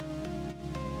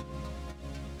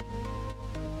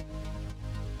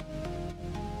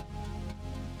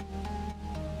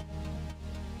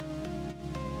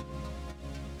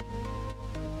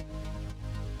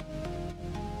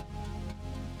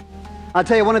I'll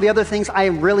tell you one of the other things I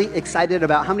am really excited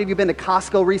about. How many of you have been to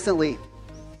Costco recently?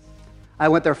 I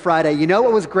went there Friday. You know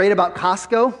what was great about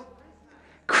Costco?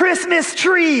 Christmas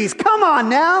trees. Come on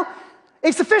now.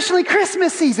 It's officially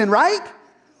Christmas season, right?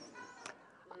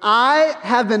 I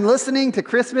have been listening to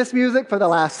Christmas music for the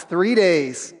last 3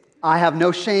 days. I have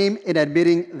no shame in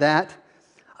admitting that.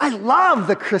 I love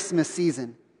the Christmas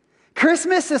season.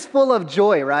 Christmas is full of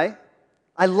joy, right?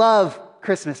 I love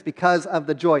Christmas because of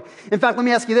the joy. In fact, let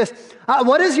me ask you this.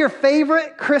 What is your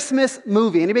favorite Christmas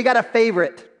movie? Anybody got a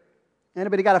favorite?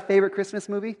 Anybody got a favorite Christmas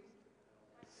movie?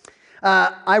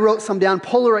 I wrote some down.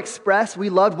 Polar Express. We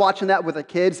loved watching that with the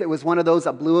kids. It was one of those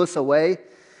that blew us away.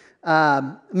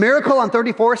 Miracle on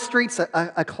 34th Street's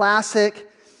a classic.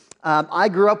 I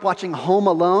grew up watching Home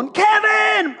Alone.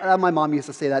 Kevin! My mom used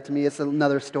to say that to me. It's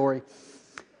another story.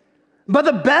 But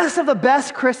the best of the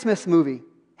best Christmas movie,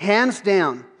 hands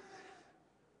down,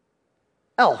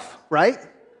 Elf, right?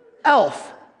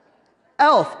 Elf.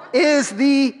 Elf is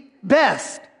the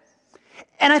best.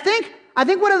 And I think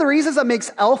one of the reasons that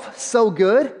makes Elf so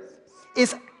good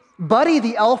is Buddy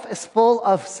the Elf is full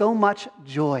of so much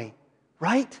joy,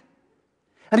 right?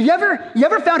 And have you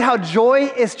ever found how joy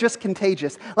is just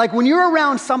contagious? Like when you're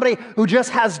around somebody who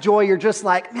just has joy, you're just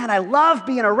like, man, I love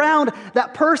being around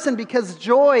that person because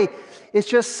joy is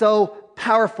just so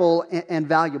powerful and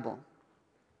valuable.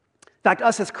 In fact,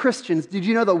 us as Christians, did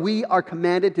you know that we are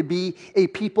commanded to be a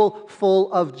people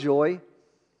full of joy?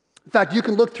 In fact, you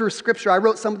can look through Scripture. I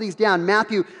wrote some of these down.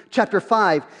 Matthew chapter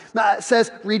 5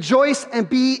 says, rejoice and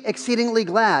be exceedingly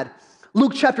glad.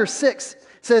 Luke chapter 6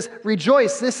 says,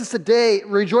 rejoice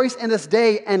in this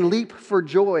day and leap for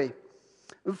joy.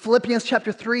 Philippians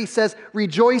chapter 3 says,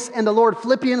 rejoice in the Lord.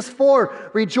 Philippians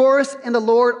 4, rejoice in the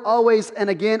Lord always.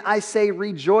 And again, I say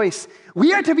rejoice.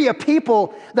 We are to be a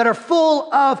people that are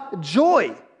full of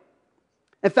joy.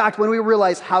 In fact, when we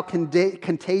realize how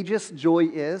contagious joy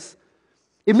is,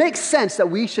 it makes sense that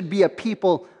we should be a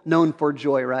people known for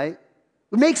joy, right?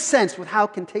 It makes sense with how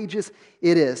contagious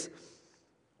it is.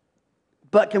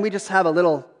 But can we just have a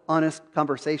little honest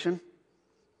conversation?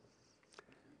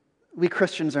 We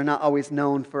Christians are not always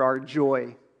known for our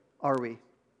joy, are we?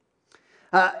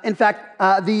 In fact,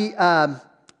 the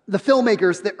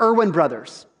filmmakers, the Erwin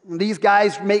brothers, these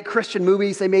guys make Christian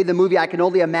movies. They made the movie I Can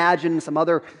Only Imagine, some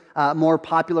other more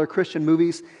popular Christian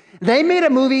movies. They made a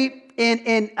movie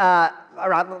in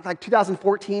around like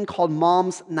 2014 called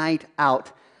Mom's Night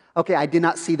Out. Okay, I did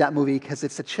not see that movie because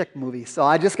it's a chick movie, so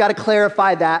I just got to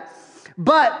clarify that.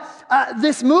 But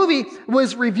this movie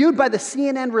was reviewed by the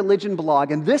CNN Religion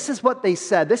blog, and this is what they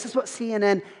said. This is what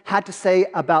CNN had to say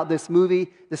about this movie,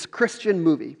 this Christian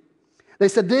movie. They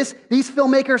said these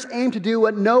filmmakers aim to do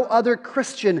what no other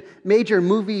Christian major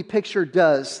movie picture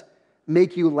does,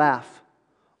 make you laugh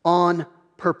on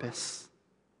purpose.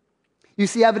 You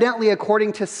see, evidently,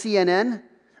 according to CNN,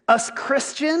 us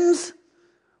Christians,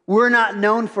 we're not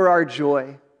known for our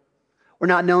joy. We're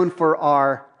not known for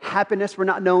our happiness. We're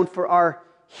not known for our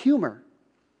humor.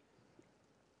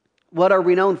 What are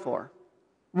we known for?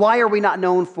 Why are we not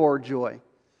known for joy?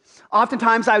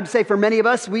 Oftentimes, I would say for many of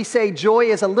us, we say joy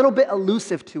is a little bit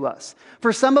elusive to us.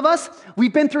 For some of us,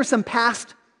 we've been through some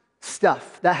past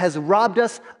stuff that has robbed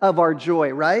us of our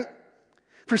joy, right?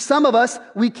 For some of us,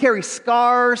 we carry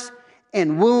scars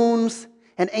and wounds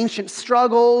and ancient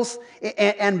struggles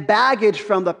and baggage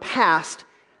from the past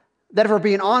that, if we're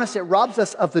being honest, it robs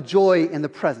us of the joy in the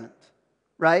present,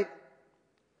 right?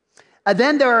 And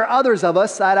then there are others of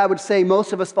us that I would say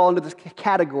most of us fall into this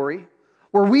category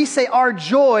where we say our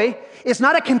joy is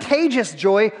not a contagious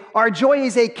joy, our joy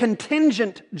is a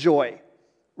contingent joy,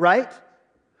 right?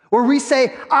 Where we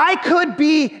say, I could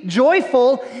be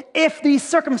joyful if these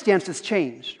circumstances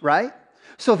changed, right?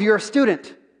 So if you're a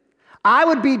student, I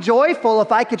would be joyful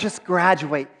if I could just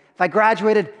graduate. If I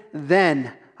graduated,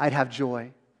 then I'd have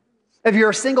joy. If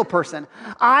you're a single person,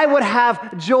 I would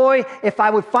have joy if I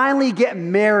would finally get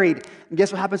married. And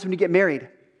guess what happens when you get married?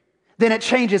 Then it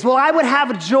changes. Well, I would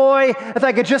have joy if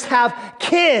I could just have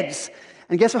kids.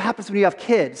 And guess what happens when you have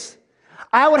kids?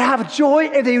 I would have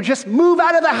joy if they would just move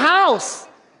out of the house.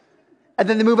 And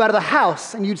then they move out of the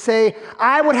house. And you'd say,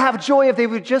 I would have joy if they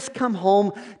would just come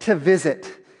home to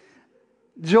visit.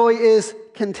 Joy is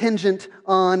contingent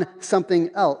on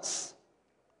something else.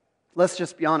 Let's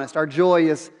just be honest. Our joy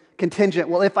is contingent.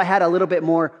 Well, if I had a little bit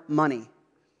more money,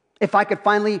 if I could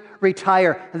finally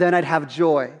retire, then I'd have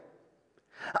joy.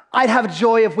 I'd have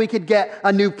joy if we could get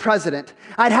a new president.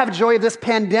 I'd have joy if this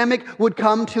pandemic would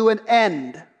come to an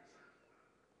end.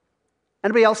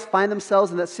 Anybody else find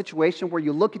themselves in that situation where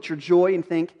you look at your joy and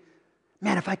think,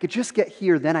 man, if I could just get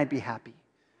here, then I'd be happy.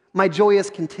 My joy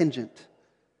is contingent.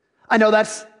 I know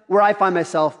that's where I find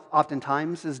myself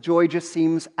oftentimes is joy just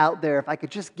seems out there. If I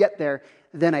could just get there,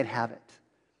 then I'd have it.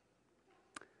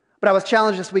 But I was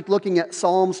challenged this week looking at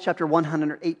Psalms chapter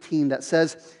 118 that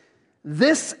says,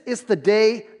 "This is the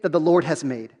day that the Lord has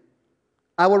made.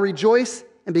 I will rejoice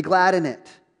and be glad in it."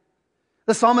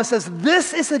 The psalmist says,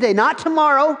 this is the day, not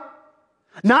tomorrow,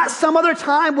 not some other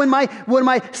time when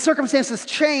my circumstances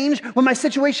change, when my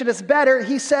situation is better.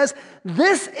 He says,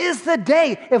 this is the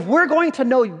day. If we're going to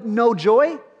know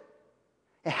joy,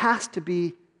 it has to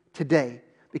be today,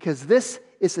 because this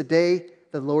is the day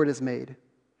the Lord has made.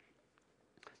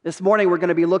 This morning, we're going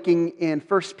to be looking in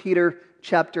 1 Peter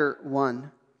chapter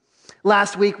 1.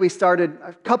 Last week,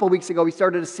 a couple weeks ago, we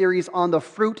started a series on the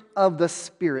fruit of the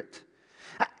Spirit.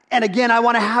 And again, I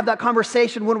want to have that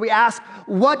conversation when we ask,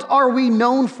 what are we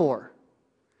known for?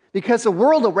 Because the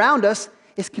world around us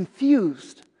is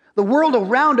confused. The world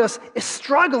around us is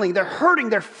struggling. They're hurting.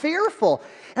 They're fearful.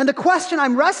 And the question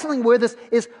I'm wrestling with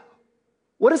is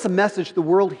what is the message the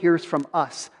world hears from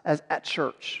us at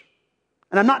church?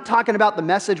 And I'm not talking about the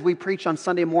message we preach on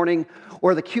Sunday morning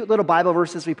or the cute little Bible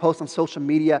verses we post on social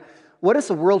media. What is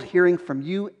the world hearing from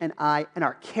you and I and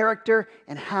our character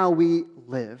and how we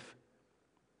live?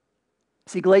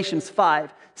 See, Galatians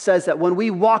 5 says that when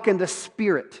we walk in the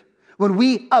Spirit, when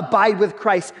we abide with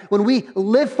Christ, when we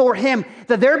live for Him,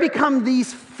 that there become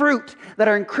these fruit that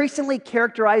are increasingly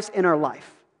characterized in our life.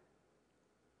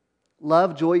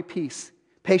 Love, joy, peace,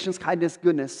 patience, kindness,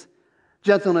 goodness,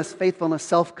 gentleness, faithfulness,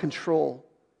 self-control.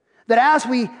 That as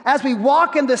we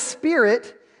walk in the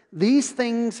Spirit, these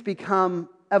things become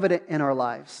evident in our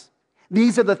lives.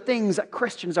 These are the things that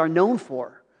Christians are known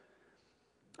for.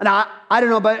 And I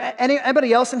don't know about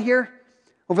anybody else in here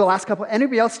over the last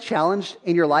anybody else challenged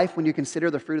in your life when you consider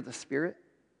the fruit of the Spirit?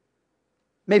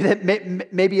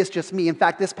 Maybe it's just me. In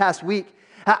fact, this past week,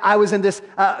 I was in this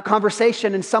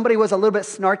conversation and somebody was a little bit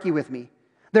snarky with me.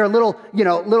 They're a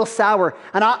little sour.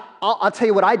 And I'll tell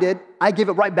you what I did. I give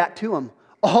it right back to them.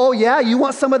 Oh yeah, you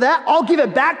want some of that? I'll give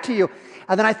it back to you.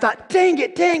 And then I thought, dang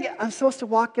it. I'm supposed to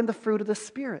walk in the fruit of the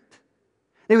Spirit.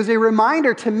 It was a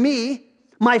reminder to me.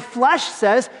 My flesh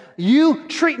says, you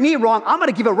treat me wrong, I'm going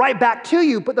to give it right back to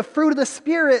you. But the fruit of the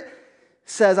Spirit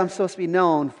says I'm supposed to be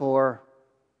known for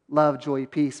love, joy,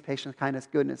 peace, patience, kindness,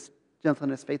 goodness,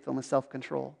 gentleness, faithfulness,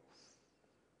 self-control.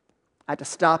 I had to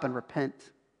stop and repent.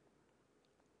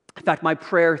 In fact, my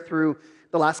prayer through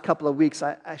the last couple of weeks,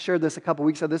 I shared this a couple of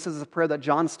weeks ago. This is a prayer that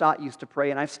John Stott used to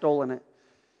pray, and I've stolen it.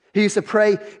 He used to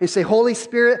pray and say, Holy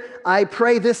Spirit, I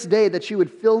pray this day that you would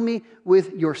fill me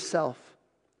with yourself.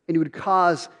 And you would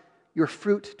cause your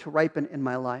fruit to ripen in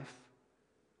my life.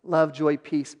 Love, joy,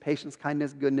 peace, patience,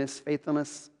 kindness, goodness,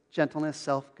 faithfulness, gentleness,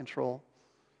 self-control.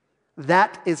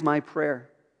 That is my prayer.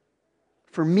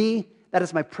 For me, that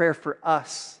is my prayer for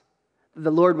us. That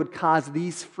the Lord would cause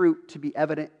these fruit to be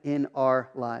evident in our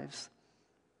lives.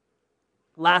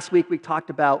 Last week we talked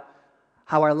about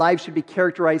how our lives should be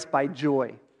characterized by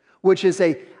joy, which is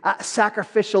a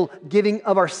sacrificial giving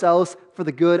of ourselves for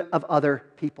the good of other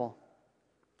people.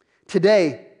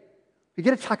 Today, we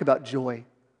get to talk about joy.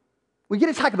 We get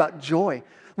to talk about joy.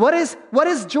 What is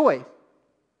joy?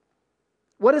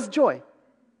 What is joy?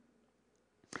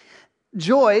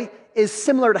 Joy is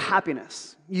similar to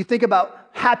happiness. You think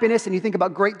about happiness and you think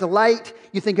about great delight.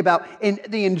 You think about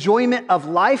the enjoyment of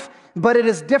life, but it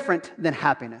is different than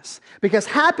happiness. Because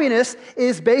happiness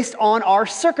is based on our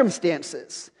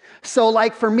circumstances. So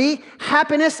like for me,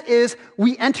 happiness is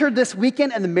we entered this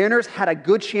weekend and the Mariners had a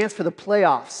good chance for the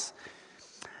playoffs.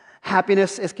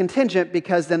 Happiness is contingent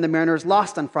because then the Mariners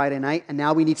lost on Friday night and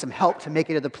now we need some help to make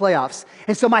it to the playoffs.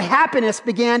 And so my happiness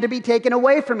began to be taken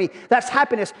away from me. That's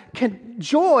happiness.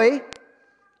 Joy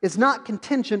is not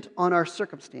contingent on our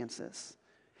circumstances.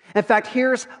 In fact,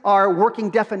 here's our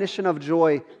working definition of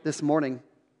joy this morning.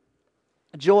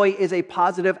 Joy is a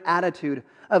positive attitude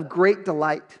of great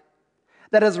delight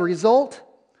that is a result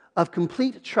of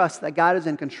complete trust that God is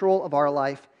in control of our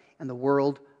life and the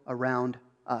world around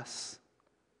us.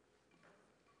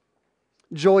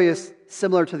 Joy is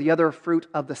similar to the other fruit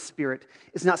of the Spirit.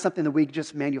 It's not something that we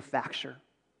just manufacture.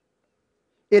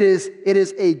 It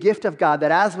is a gift of God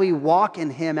that as we walk in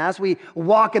Him, as we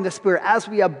walk in the Spirit, as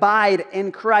we abide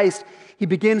in Christ, He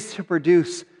begins to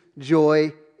produce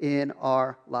joy in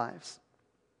our lives.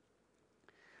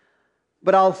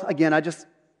 But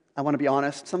I want to be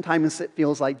honest, sometimes it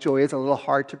feels like joy is a little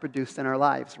hard to produce in our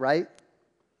lives, right?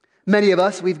 Many of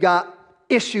us, we've got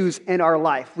issues in our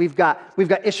life. We've got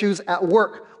issues at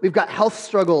work. We've got health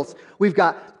struggles. We've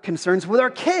got concerns with our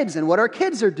kids and what our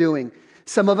kids are doing.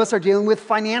 Some of us are dealing with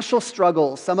financial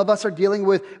struggles. Some of us are dealing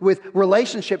with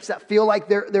relationships that feel like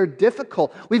they're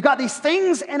difficult. We've got these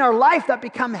things in our life that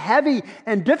become heavy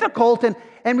and difficult,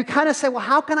 and we kind of say, well,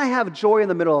 how can I have joy in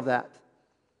the middle of that?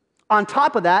 On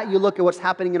top of that, you look at what's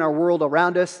happening in our world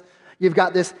around us. You've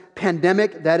got this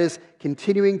pandemic that is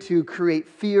continuing to create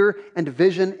fear and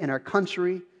division in our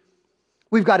country.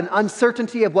 We've got an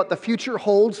uncertainty of what the future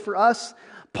holds for us.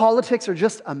 Politics are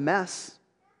just a mess.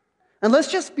 And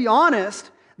let's just be honest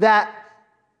that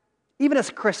even as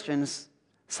Christians,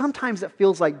 sometimes it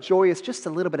feels like joy is just a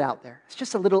little bit out there. It's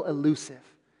just a little elusive.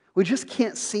 We just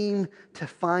can't seem to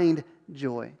find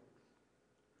joy.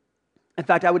 In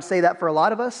fact, I would say that for a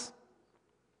lot of us,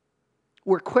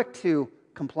 we're quick to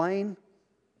complain.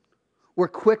 We're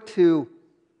quick to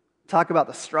talk about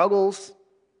the struggles.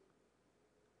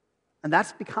 And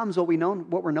that becomes what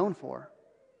we're known for.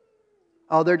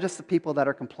 Oh, they're just the people that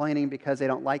are complaining because they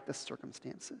don't like the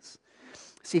circumstances.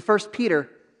 See, 1 Peter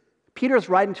is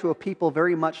writing to a people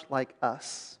very much like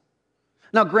us.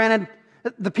 Now, granted,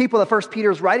 the people that 1 Peter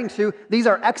is writing to, these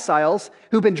are exiles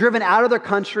who've been driven out of their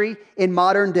country in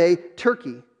modern-day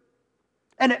Turkey.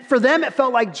 And for them, it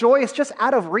felt like joy is just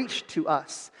out of reach to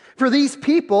us. For these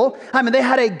people, they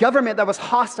had a government that was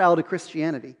hostile to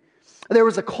Christianity. There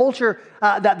was a culture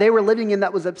that they were living in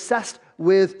that was obsessed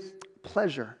with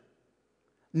pleasure.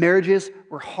 Marriages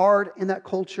were hard in that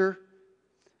culture.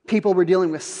 People were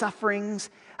dealing with sufferings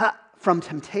from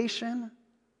temptation.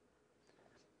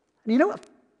 And you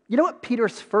know what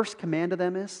Peter's first command to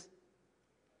them is?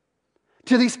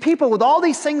 To these people with all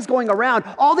these things going around,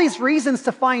 all these reasons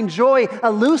to find joy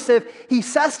elusive, he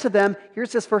says to them,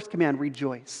 here's his first command,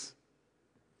 rejoice.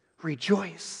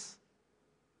 Rejoice.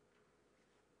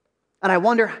 And I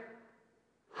wonder,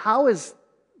 how is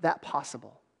that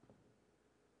possible?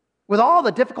 With all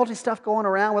the difficulty stuff going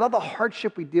around, with all the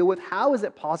hardship we deal with, how is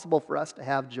it possible for us to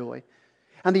have joy?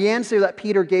 And the answer that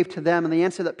Peter gave to them, and the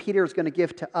answer that Peter is going to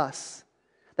give to us,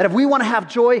 that if we want to have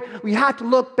joy, we have to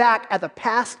look back at the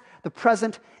past, the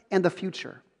present, and the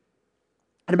future.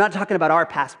 And I'm not talking about our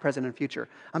past, present, and future.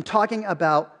 I'm talking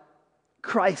about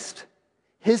Christ,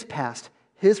 His past,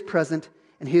 His present,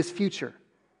 and His future.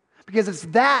 Because it's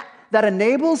that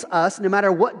enables us, no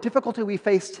matter what difficulty we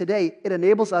face today, it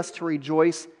enables us to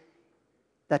rejoice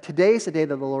that today is the day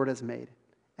that the Lord has made,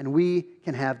 and we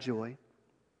can have joy.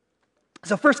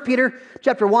 So 1 Peter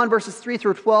chapter 1, verses 3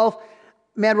 through 12,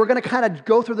 man, we're going to kind of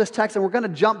go through this text, and we're going to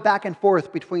jump back and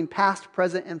forth between past,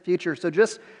 present, and future. So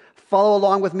just follow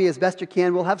along with me as best you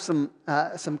can. We'll have some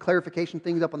clarification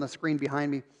things up on the screen behind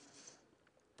me.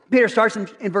 Peter starts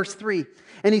in verse 3,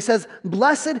 and he says,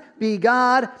 "Blessed be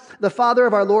God, the Father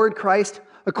of our Lord Christ,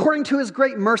 according to His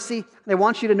great mercy." And I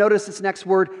want you to notice this next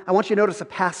word. I want you to notice a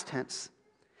past tense.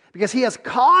 Because He has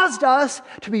caused us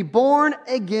to be born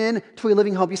again to a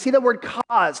living hope. You see that word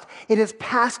caused? It is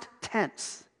past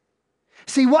tense.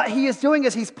 See, what He is doing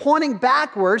is He's pointing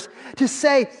backwards to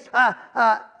say,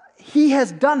 He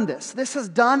has done this. This is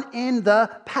done in the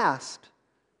past.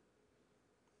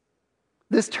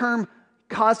 This term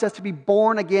caused us to be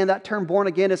born again. That term born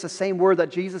again is the same word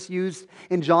that Jesus used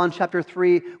in John chapter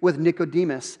 3 with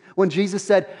Nicodemus. When Jesus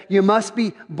said, you must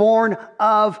be born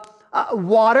of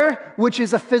water, which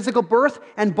is a physical birth,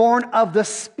 and born of the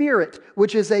Spirit,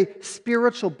 which is a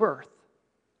spiritual birth.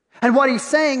 And what He's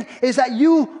saying is that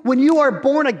when you are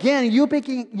born again, you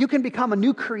can become a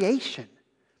new creation.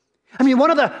 I mean,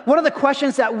 one of the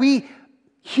questions that we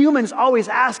humans always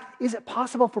ask, is it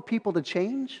possible for people to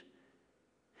change?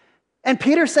 And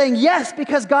Peter's saying yes,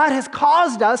 because God has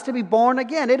caused us to be born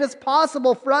again. It is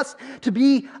possible for us to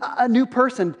be a new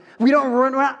person. We're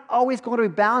not always going to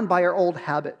be bound by our old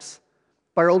habits,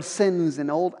 by our old sins and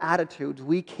old attitudes.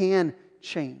 We can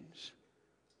change.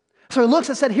 So he looks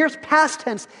and said, here's past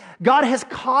tense. God has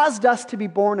caused us to be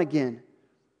born again.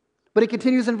 But he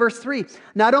continues in verse 3.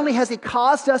 Not only has He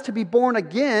caused us to be born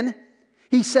again,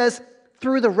 he says,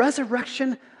 through the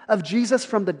resurrection of Jesus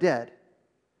from the dead.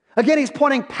 Again, he's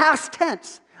pointing past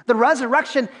tense. The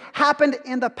resurrection happened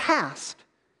in the past.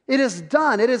 It is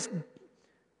done.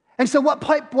 And so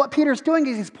what Peter's doing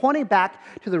is he's pointing back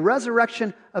to the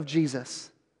resurrection of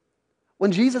Jesus.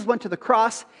 When Jesus went to the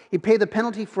cross, He paid the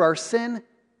penalty for our sin.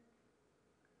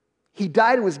 He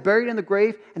died and was buried in the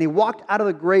grave, and He walked out of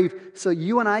the grave so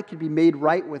you and I could be made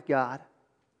right with God.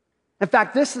 In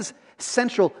fact, this is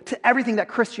central to everything that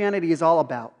Christianity is all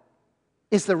about,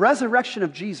 is the resurrection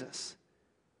of Jesus.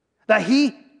 That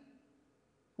He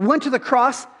went to the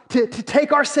cross to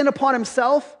take our sin upon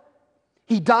Himself.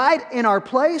 He died in our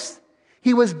place.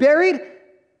 He was buried,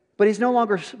 but He's no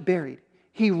longer buried.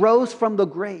 He rose from the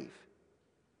grave.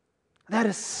 That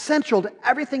is central to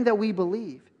everything that we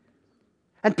believe.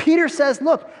 And Peter says,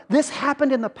 look, this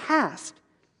happened in the past.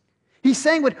 He's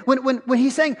saying when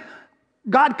he's saying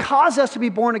God caused us to be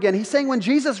born again, he's saying when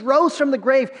Jesus rose from the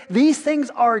grave, these things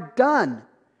are done.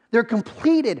 They're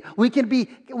completed. We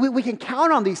can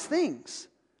count on these things.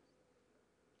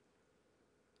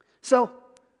 So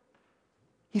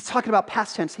he's talking about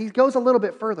past tense. He goes a little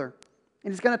bit further,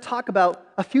 and he's going to talk about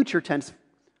a future tense.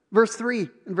 Verse 3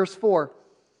 and verse 4.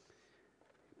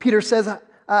 Peter says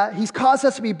he's caused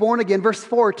us to be born again, verse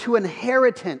 4, to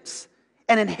inheritance.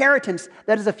 An inheritance,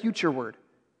 that is a future word.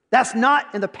 That's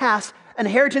not in the past.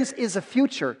 Inheritance is a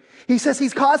future. He says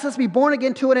he's caused us to be born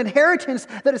again to an inheritance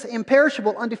that is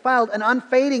imperishable, undefiled, and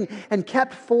unfading, and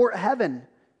kept for heaven.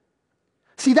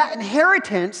 See, that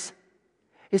inheritance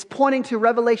is pointing to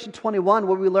Revelation 21,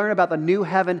 where we learn about the new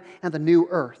heaven and the new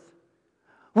earth,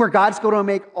 where God's going to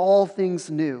make all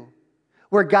things new,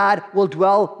 where God will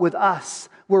dwell with us,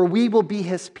 where we will be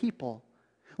his people,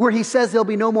 where he says there'll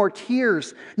be no more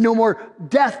tears, no more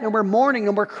death, no more mourning,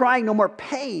 no more crying, no more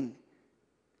pain.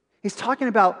 He's talking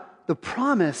about the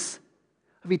promise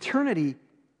of eternity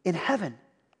in heaven.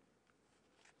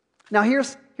 Now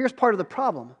here's part of the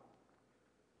problem.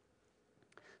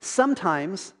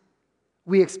 Sometimes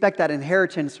we expect that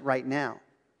inheritance right now,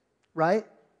 right?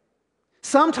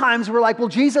 Sometimes we're like, well,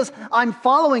 Jesus, I'm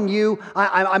following you.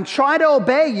 I'm trying to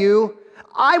obey you.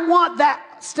 I want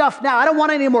that stuff now. I don't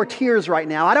want any more tears right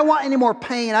now. I don't want any more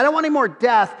pain. I don't want any more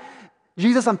death.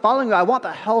 Jesus, I'm following you. I want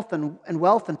the health and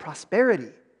wealth and prosperity.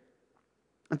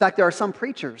 In fact, there are some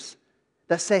preachers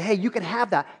that say, hey, you can have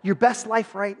that. Your best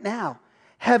life right now.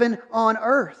 Heaven on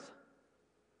earth.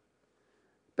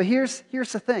 But here's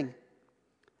the thing.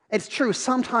 It's true,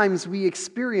 sometimes we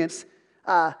experience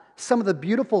some of the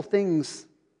beautiful things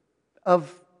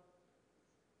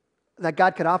that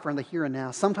God could offer in the here and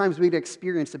now. Sometimes we'd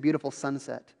experience a beautiful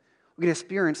sunset. We'd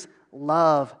experience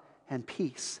love and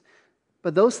peace.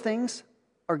 But those things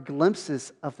are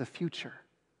glimpses of the future.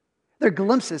 They're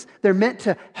glimpses. They're meant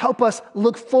to help us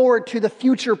look forward to the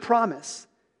future promise,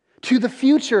 to the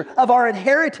future of our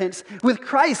inheritance with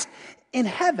Christ in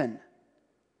heaven.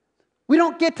 We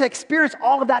don't get to experience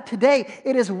all of that today.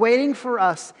 It is waiting for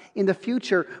us in the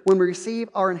future when we receive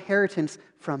our inheritance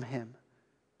from him.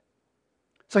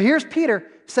 So here's Peter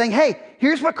saying, hey,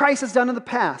 here's what Christ has done in the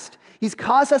past. He's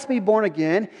caused us to be born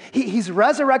again. He's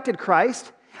resurrected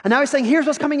Christ. And now he's saying, here's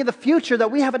what's coming in the future,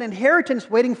 that we have an inheritance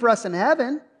waiting for us in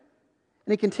heaven.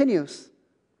 And he continues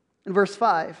in verse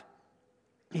 5.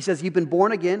 He says, you've been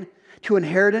born again to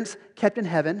inheritance kept in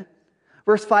heaven.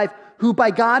 Verse 5, who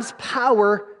by God's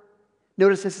power,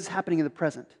 notice this is happening in the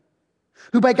present,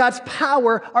 who by God's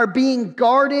power are being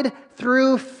guarded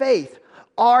through faith.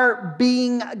 Are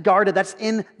being guarded. That's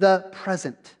in the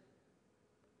present.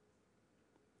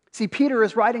 See, Peter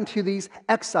is writing to these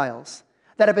exiles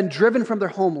that have been driven from their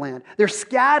homeland. They're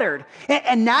scattered.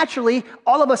 And naturally,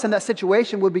 all of us in that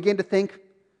situation would begin to think,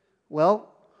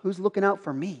 well, who's looking out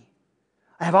for me?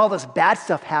 I have all this bad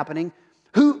stuff happening.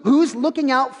 Who's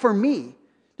looking out for me?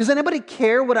 Does anybody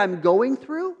care what I'm going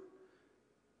through?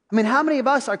 I mean, how many of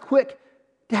us are quick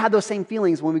to have those same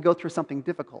feelings when we go through something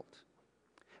difficult?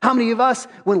 How many of us,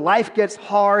 when life gets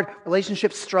hard,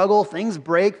 relationships struggle, things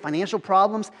break, financial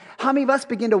problems, how many of us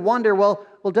begin to wonder, well,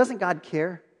 doesn't God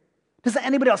care? Doesn't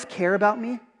anybody else care about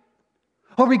me?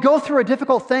 Or we go through a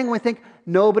difficult thing and we think,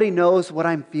 nobody knows what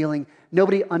I'm feeling.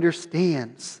 Nobody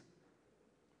understands.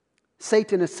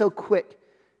 Satan is so quick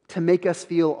to make us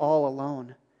feel all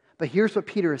alone. But here's what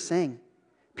Peter is saying.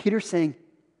 Peter's saying,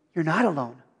 you're not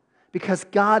alone, because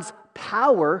God's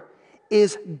power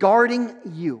is guarding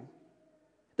you.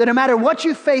 That no matter what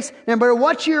you face, no matter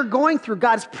what you're going through,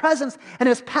 God's presence and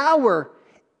his power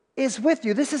is with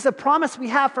you. This is a promise we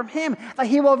have from him, that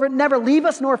he will never leave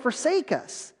us nor forsake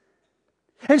us.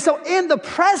 And so in the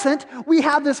present, we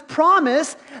have this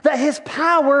promise that his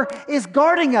power is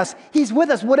guarding us. He's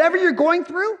with us. Whatever you're going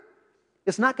through,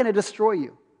 it's not going to destroy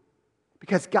you,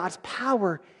 because God's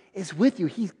power is with you.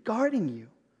 He's guarding you.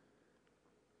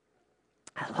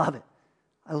 I love it.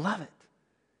 I love it.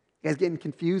 You guys getting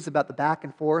confused about the back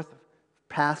and forth,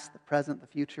 past, the present, the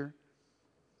future?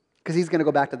 Because he's going to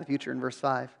go back to the future in verse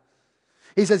 5.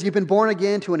 He says, you've been born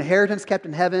again to an inheritance kept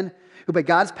in heaven, who by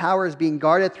God's power is being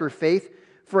guarded through faith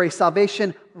for a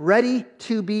salvation ready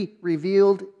to be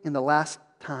revealed in the last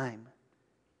time.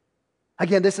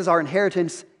 Again, this is our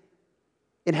inheritance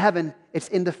in heaven. It's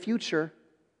in the future.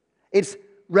 It's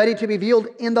ready to be revealed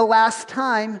in the last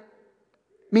time.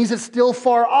 Means it's still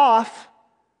far off.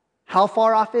 How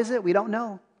far off is it? We don't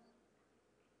know.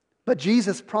 But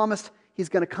Jesus promised he's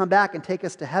going to come back and take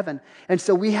us to heaven. And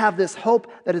so we have this hope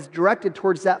that is directed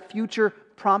towards that future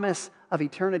promise of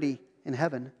eternity in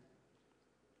heaven.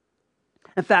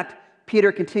 In fact,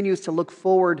 Peter continues to look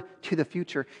forward to the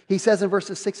future. He says in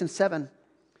verses 6 and 7,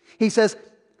 he says,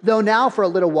 though now for a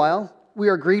little while we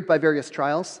are grieved by various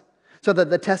trials, so that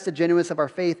the tested genuineness of our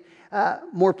faith,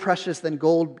 more precious than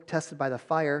gold tested by the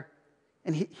fire,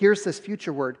 and here's this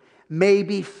future word, may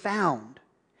be found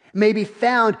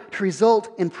to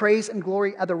result in praise and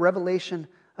glory at the revelation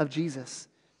of Jesus.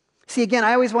 See, again,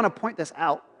 I always want to point this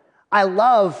out. I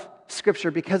love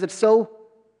Scripture because it's so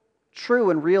true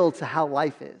and real to how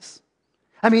life is.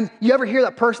 I mean, you ever hear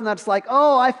that person that's like,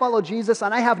 oh, I follow Jesus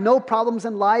and I have no problems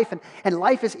in life and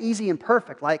life is easy and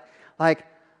perfect. Like,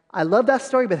 I love that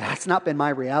story, but that's not been my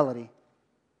reality.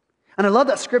 And I love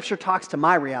that Scripture talks to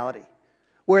my reality,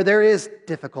 where there is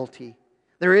difficulty,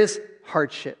 there is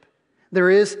hardship, there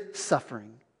is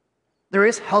suffering, there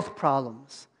is health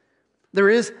problems, there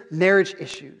is marriage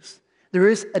issues, there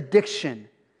is addiction,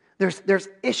 there's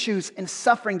issues and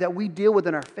suffering that we deal with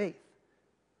in our faith.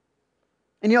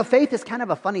 And faith is kind of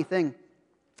a funny thing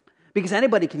because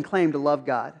anybody can claim to love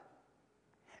God.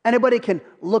 Anybody can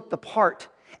look the part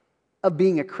of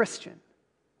being a Christian.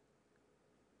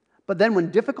 But then when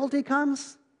difficulty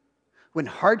comes, when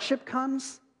hardship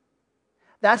comes,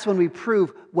 that's when we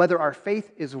prove whether our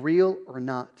faith is real or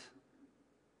not.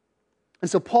 And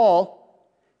so Paul,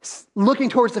 looking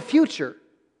towards the future,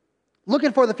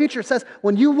 looking for the future, says,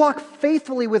 when you walk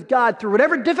faithfully with God through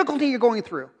whatever difficulty you're going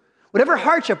through, whatever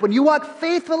hardship, when you walk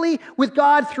faithfully with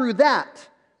God through that,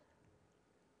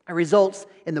 it results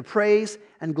in the praise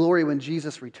and glory when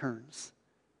Jesus returns.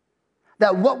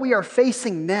 That what we are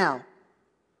facing now,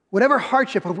 whatever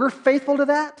hardship, if we're faithful to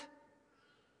that,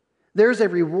 there's a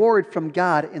reward from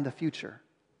God in the future.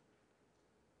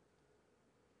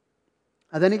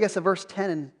 And then he gets to verse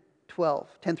 10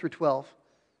 through 12.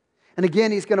 And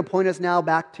again, he's going to point us now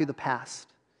back to the past.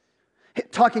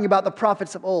 Talking about the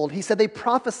prophets of old. He said they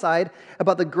prophesied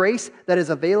about the grace that is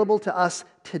available to us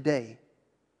today.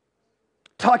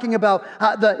 Talking about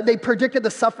they predicted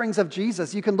the sufferings of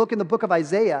Jesus. You can look in the book of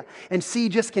Isaiah and see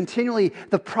just continually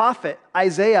the prophet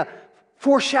Isaiah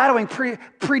foreshadowing,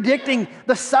 predicting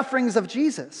the sufferings of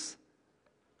Jesus.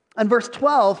 And verse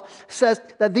 12 says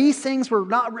that these things were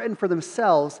not written for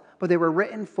themselves, but they were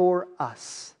written for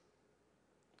us.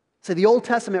 So the Old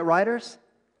Testament writers,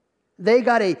 they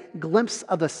got a glimpse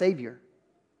of the Savior,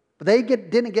 but they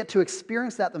didn't get to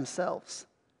experience that themselves.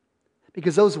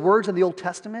 Because those words in the Old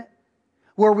Testament,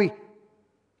 where we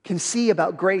can see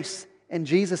about grace and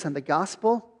Jesus and the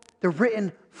gospel, they're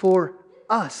written for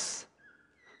us,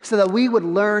 so that we would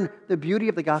learn the beauty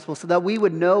of the gospel, so that we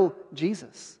would know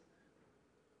Jesus.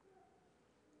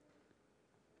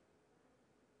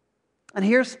 And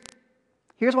here's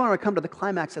when I come to the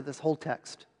climax of this whole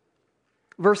text.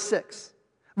 Verse 6.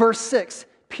 Verse 6,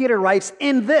 Peter writes,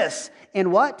 in this,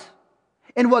 in what?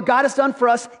 In what God has done for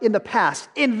us in the past.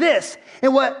 In this,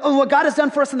 in what God has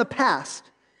done for us in the past.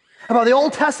 About the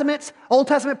Old Testament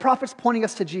prophets pointing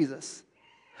us to Jesus.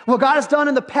 What God has done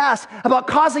in the past about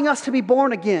causing us to be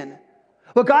born again.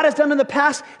 What God has done in the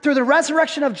past through the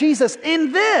resurrection of Jesus.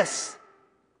 In this,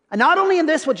 and not only in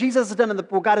this, what Jesus has done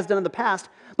what God has done in the past,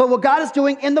 but what God is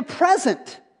doing in the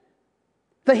present.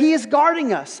 That He is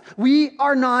guarding us. We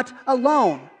are not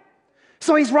alone.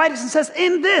 So he's writing and says,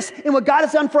 in this, in what God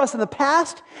has done for us in the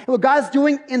past, and what God is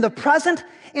doing in the present,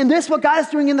 in this, what God is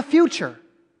doing in the future,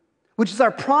 which is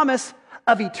our promise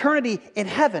of eternity in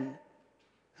heaven,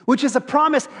 which is a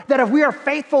promise that if we are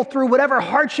faithful through whatever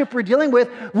hardship we're dealing with,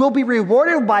 we'll be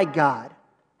rewarded by God.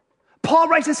 Paul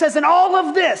writes and says, in all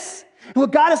of this,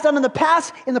 what God has done in the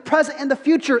past, in the present, and the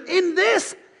future, in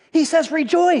this, he says,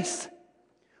 rejoice.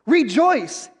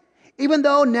 Rejoice, even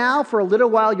though now for a little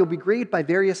while you'll be grieved by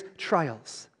various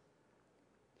trials.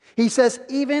 He says,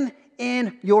 even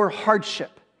in your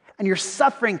hardship and your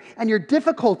suffering and your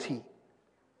difficulty,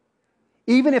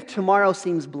 even if tomorrow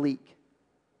seems bleak,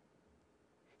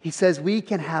 he says we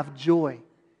can have joy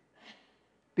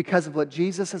because of what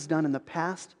Jesus has done in the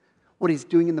past, what He's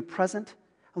doing in the present,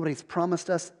 and what He's promised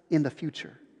us in the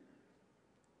future.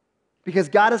 Because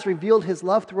God has revealed His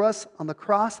love through us on the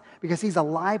cross, because He's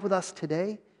alive with us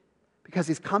today, because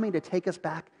He's coming to take us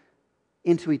back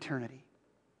into eternity.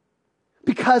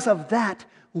 Because of that,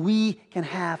 we can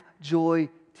have joy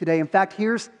today. In fact,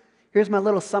 here's my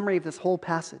little summary of this whole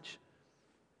passage.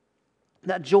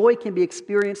 That joy can be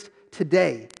experienced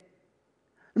today,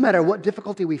 no matter what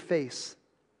difficulty we face,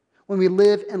 when we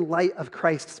live in light of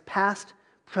Christ's past,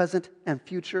 present, and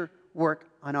future work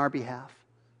on our behalf.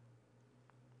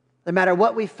 No matter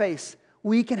what we face,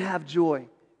 we can have joy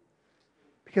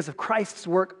because of Christ's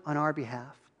work on our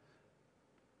behalf.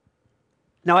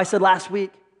 Now, I said last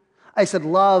week,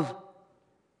 love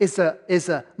is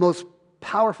the most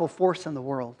powerful force in the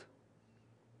world.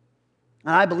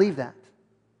 And I believe that.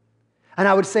 And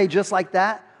I would say just like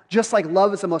that, just like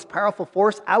love is the most powerful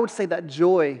force, I would say that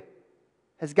joy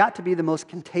has got to be the most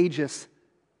contagious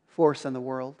force in the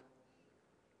world.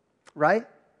 Right?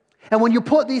 And when you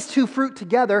put these two fruit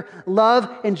together, love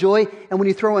and joy, and when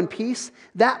you throw in peace,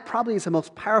 that probably is the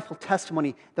most powerful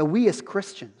testimony that we as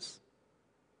Christians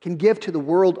can give to the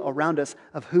world around us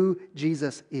of who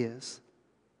Jesus is.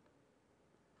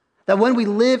 That when we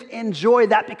live in joy,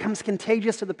 that becomes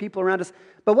contagious to the people around us.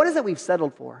 But what is it we've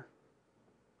settled for?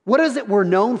 What is it we're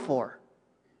known for?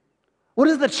 What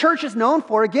is the church is known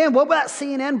for? Again, what would that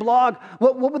CNN blog,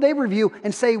 what would they review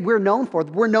and say we're known for?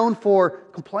 We're known for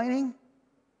complaining.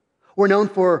 We're known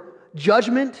for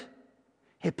judgment,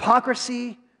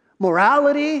 hypocrisy,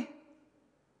 morality.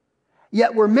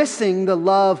 Yet we're missing the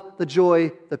love, the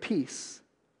joy, the peace.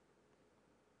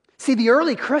 See, the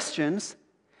early Christians,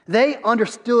 they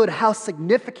understood how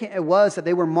significant it was that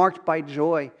they were marked by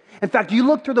joy. In fact, you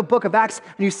look through the book of Acts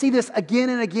and you see this again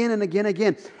and again and again and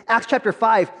again. Acts chapter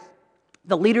 5,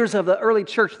 the leaders of the early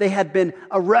church, they had been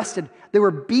arrested. They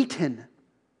were beaten.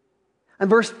 And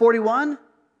verse 41,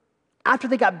 after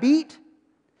they got beat,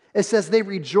 it says they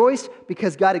rejoiced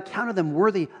because God had counted them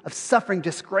worthy of suffering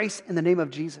disgrace in the name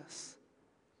of Jesus.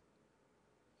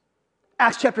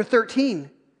 Acts chapter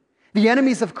 13, the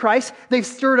enemies of Christ, they've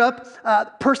stirred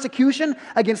up persecution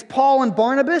against Paul and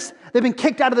Barnabas. They've been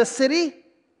kicked out of the city.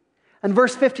 And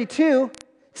verse 52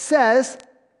 says,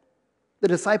 the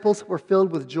disciples were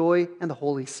filled with joy and the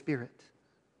Holy Spirit.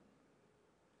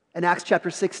 In Acts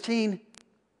chapter 16,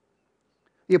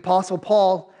 the apostle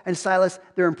Paul and Silas,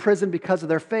 they're imprisoned because of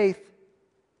their faith.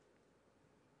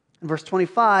 In verse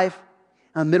 25,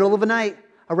 in the middle of the night,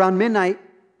 around midnight,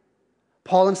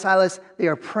 Paul and Silas, they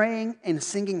are praying and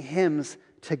singing hymns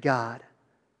to God.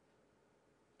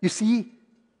 You see,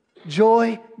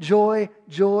 joy, joy,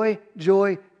 joy,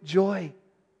 joy, joy.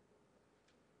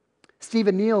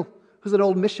 Stephen Neal, who's an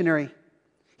old missionary,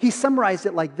 he summarized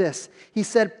it like this. He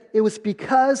said, it was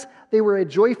because they were a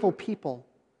joyful people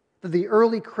that the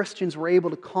early Christians were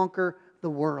able to conquer the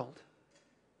world.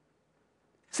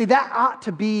 See, that ought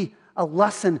to be a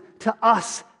lesson to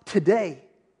us today.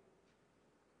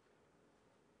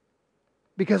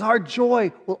 Because our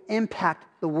joy will impact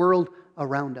the world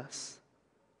around us.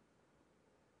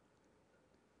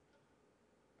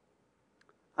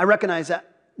 I recognize that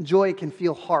joy can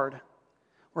feel hard.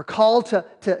 We're called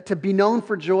to be known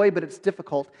for joy, but it's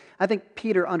difficult. I think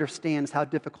Peter understands how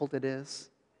difficult it is.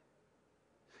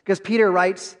 Because Peter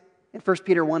writes in 1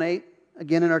 Peter 1:8,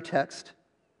 again in our text,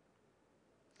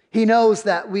 he knows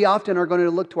that we often are going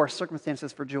to look to our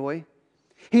circumstances for joy.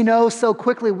 He knows so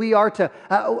quickly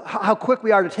how quick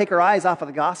we are to take our eyes off of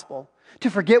the gospel, to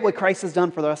forget what Christ has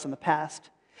done for us in the past.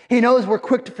 He knows we're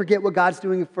quick to forget what God's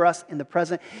doing for us in the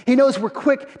present. He knows we're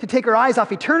quick to take our eyes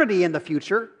off eternity in the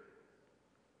future.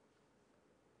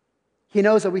 He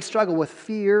knows that we struggle with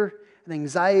fear and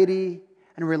anxiety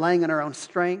and relying on our own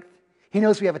strength. He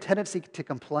knows we have a tendency to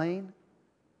complain.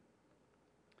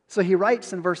 So he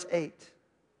writes in verse 8,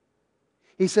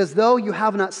 he says, though you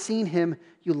have not seen him,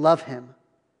 you love him.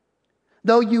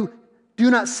 Though you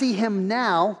do not see him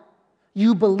now,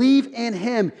 you believe in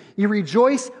him. You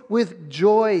rejoice with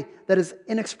joy that is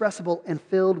inexpressible and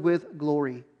filled with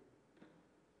glory.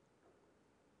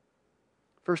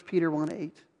 1 Peter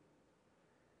 1:8.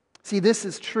 See, this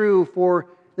is true for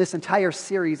this entire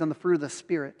series on the fruit of the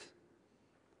Spirit.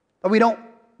 But we don't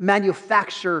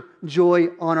manufacture joy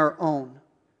on our own.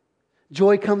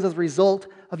 Joy comes as a result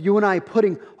of you and I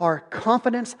putting our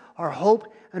confidence, our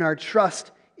hope, and our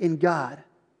trust in God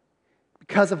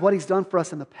because of what he's done for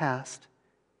us in the past,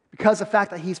 because of the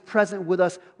fact that he's present with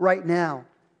us right now,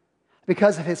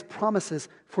 because of his promises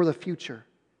for the future,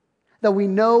 that we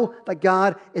know that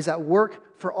God is at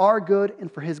work for our good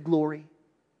and for his glory.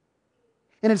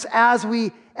 And it's as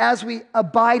we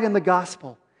abide in the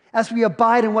gospel, as we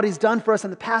abide in what he's done for us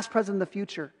in the past, present, and the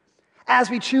future, as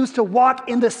we choose to walk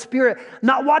in the Spirit,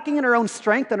 not walking in our own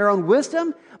strength and our own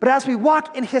wisdom, but as we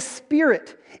walk in his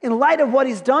Spirit, in light of what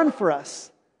he's done for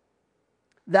us,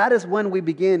 that is when we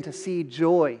begin to see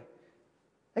joy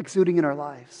exuding in our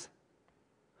lives.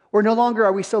 Where no longer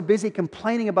are we so busy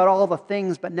complaining about all the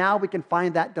things, but now we can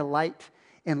find that delight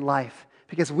in life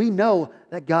because we know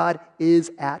that God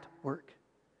is at work.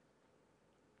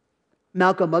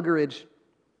 Malcolm Muggeridge,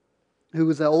 who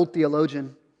was an old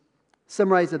theologian,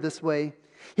 summarized it this way.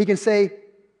 He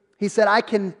said, I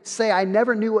can say I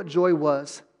never knew what joy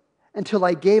was until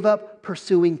I gave up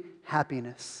pursuing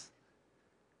happiness.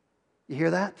 You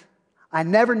hear that? I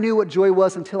never knew what joy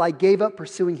was until I gave up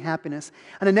pursuing happiness,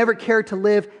 and I never cared to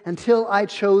live until I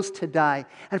chose to die.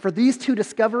 And for these two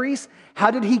discoveries, how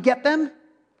did he get them?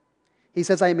 He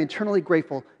says, I am eternally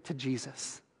grateful to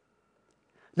Jesus.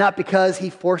 Not because he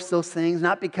forced those things,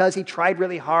 not because he tried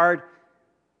really hard,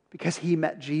 because he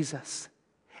met Jesus.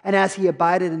 And as he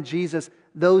abided in Jesus,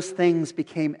 those things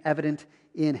became evident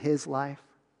in his life.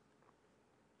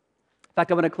 In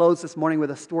fact, I want to close this morning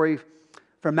with a story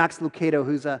from Max Lucado,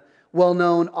 who's a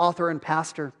well-known author and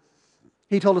pastor.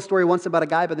 He told a story once about a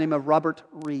guy by the name of Robert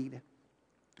Reed.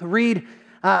 Reed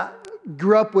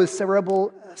grew up with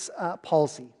cerebral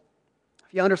palsy.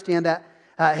 If you understand that,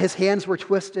 his hands were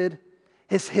twisted,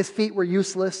 his feet were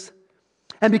useless.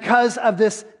 And because of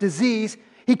this disease,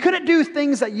 he couldn't do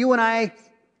things that you and I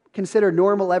consider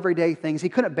normal, everyday things. He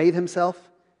couldn't bathe himself.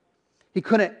 He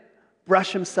couldn't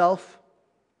brush himself.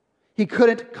 He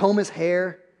couldn't comb his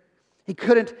hair. He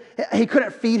couldn't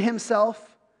feed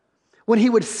himself. When he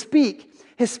would speak,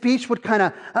 his speech would kind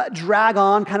of drag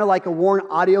on, kind of like a worn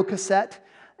audio cassette.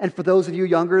 And for those of you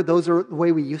younger, those are the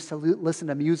way we used to listen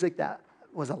to music. That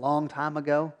was a long time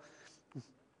ago.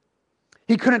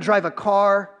 He couldn't drive a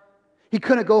car. He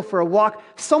couldn't go for a walk.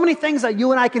 So many things that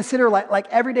you and I consider like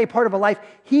everyday part of a life,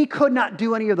 he could not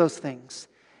do any of those things.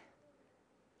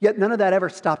 Yet none of that ever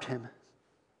stopped him.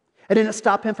 It didn't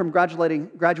stop him from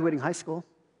graduating high school.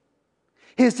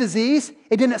 His disease,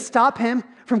 it didn't stop him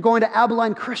from going to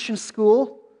Abilene Christian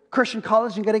School, Christian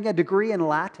college, and getting a degree in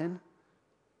Latin.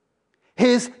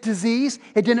 His disease,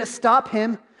 it didn't stop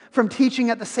him from teaching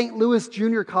at the St. Louis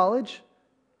Junior College.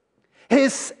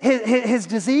 His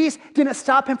disease didn't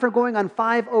stop him from going on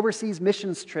 5 overseas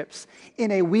missions trips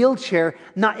in a wheelchair,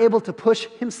 not able to push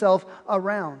himself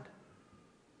around.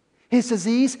 His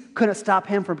disease couldn't stop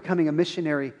him from becoming a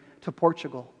missionary to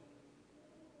Portugal.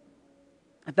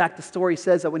 In fact, the story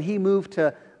says that when he moved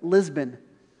to Lisbon,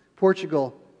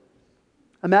 Portugal,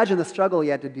 imagine the struggle he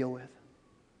had to deal with.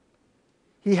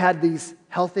 He had these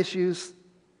health issues,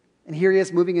 and here he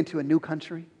is moving into a new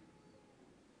country.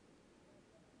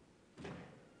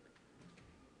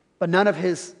 But none of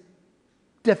his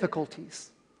difficulties,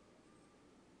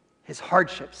 his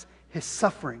hardships, his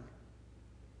suffering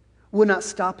would not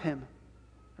stop him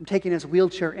from taking his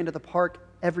wheelchair into the park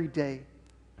every day.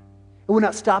 It would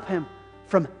not stop him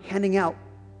from handing out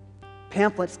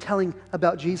pamphlets telling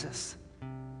about Jesus.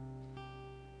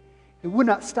 It would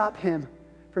not stop him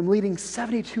from leading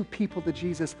 72 people to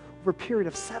Jesus over a period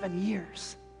of 7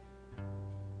 years.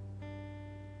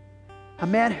 A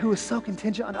man who was so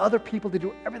contingent on other people to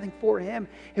do everything for him,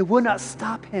 it would not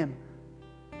stop him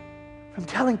from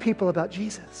telling people about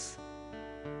Jesus.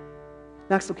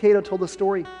 Max Lucado told the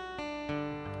story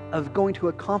of going to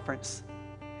a conference,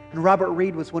 and Robert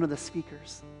Reed was one of the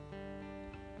speakers.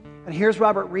 And here's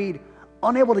Robert Reed,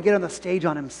 unable to get on the stage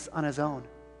on his own.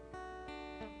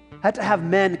 Had to have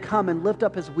men come and lift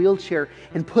up his wheelchair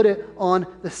and put it on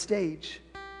the stage.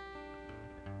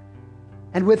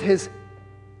 And with his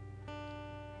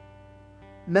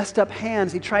messed up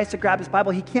hands, he tries to grab his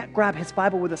Bible. He can't grab his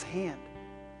Bible with his hand.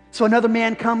 So another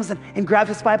man comes and grabs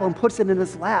his Bible and puts it in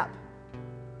his lap.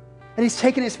 And he's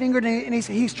taking his finger and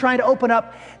he's trying to open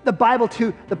up the Bible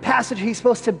to the passage he's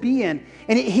supposed to be in.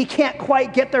 And he can't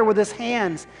quite get there with his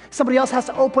hands. Somebody else has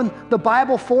to open the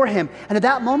Bible for him. And at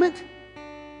that moment,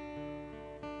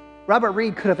 Robert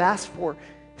Reed could have asked for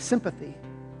sympathy.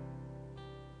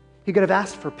 He could have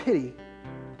asked for pity.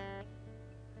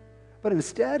 But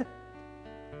instead,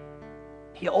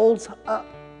 he holds up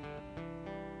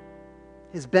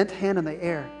his bent hand in the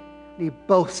air and he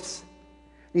boasts.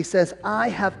 And he says, I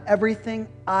have everything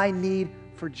I need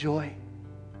for joy.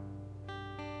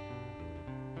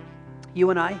 You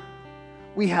and I,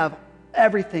 we have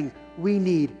everything we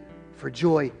need for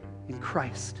joy in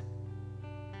Christ.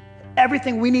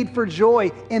 Everything we need for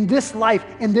joy in this life,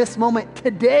 in this moment,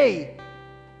 today,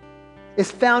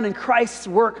 is found in Christ's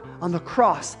work on the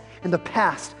cross in the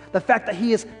past. The fact that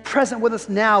he is present with us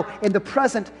now in the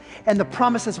present and the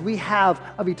promises we have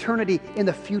of eternity in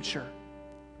the future.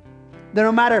 That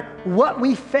no matter what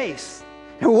we face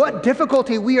and what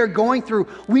difficulty we are going through,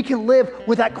 we can live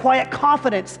with that quiet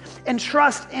confidence and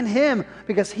trust in him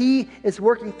because he is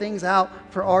working things out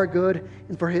for our good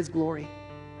and for his glory.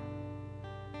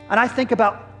 And I think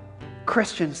about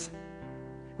Christians.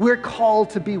 We're called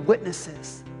to be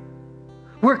witnesses.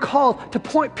 We're called to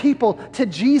point people to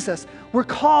Jesus. We're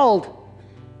called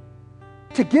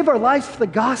to give our lives for the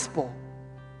gospel.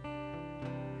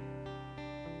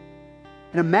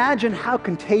 And imagine how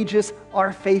contagious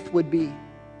our faith would be.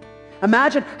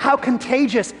 Imagine how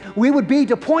contagious we would be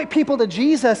to point people to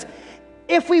Jesus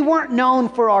if we weren't known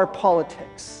for our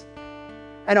politics.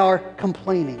 and our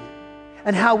complaining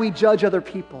and how we judge other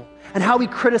people and how we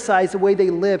criticize the way they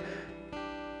live.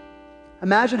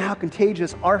 Imagine how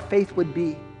contagious our faith would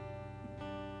be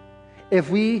if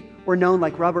we were known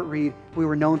like Robert Reed, we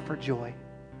were known for joy.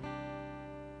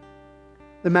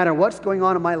 No matter what's going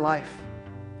on in my life,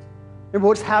 remember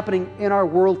what's happening in our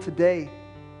world today,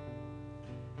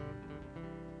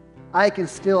 I can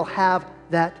still have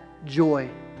that joy.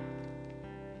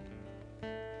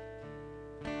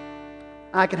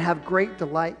 I can have great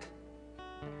delight,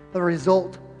 the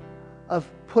result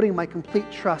of putting my complete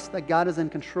trust that God is in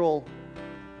control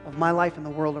of my life and the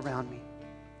world around me.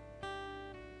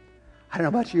 I don't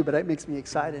know about you, but it makes me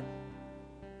excited.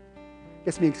 It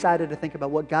gets me excited to think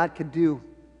about what God could do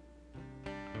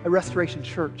at Restoration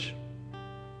Church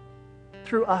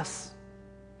through us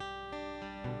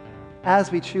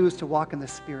as we choose to walk in the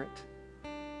Spirit,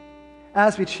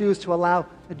 as we choose to allow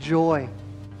the joy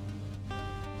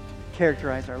to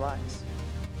characterize our lives.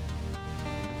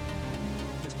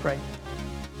 Let's pray.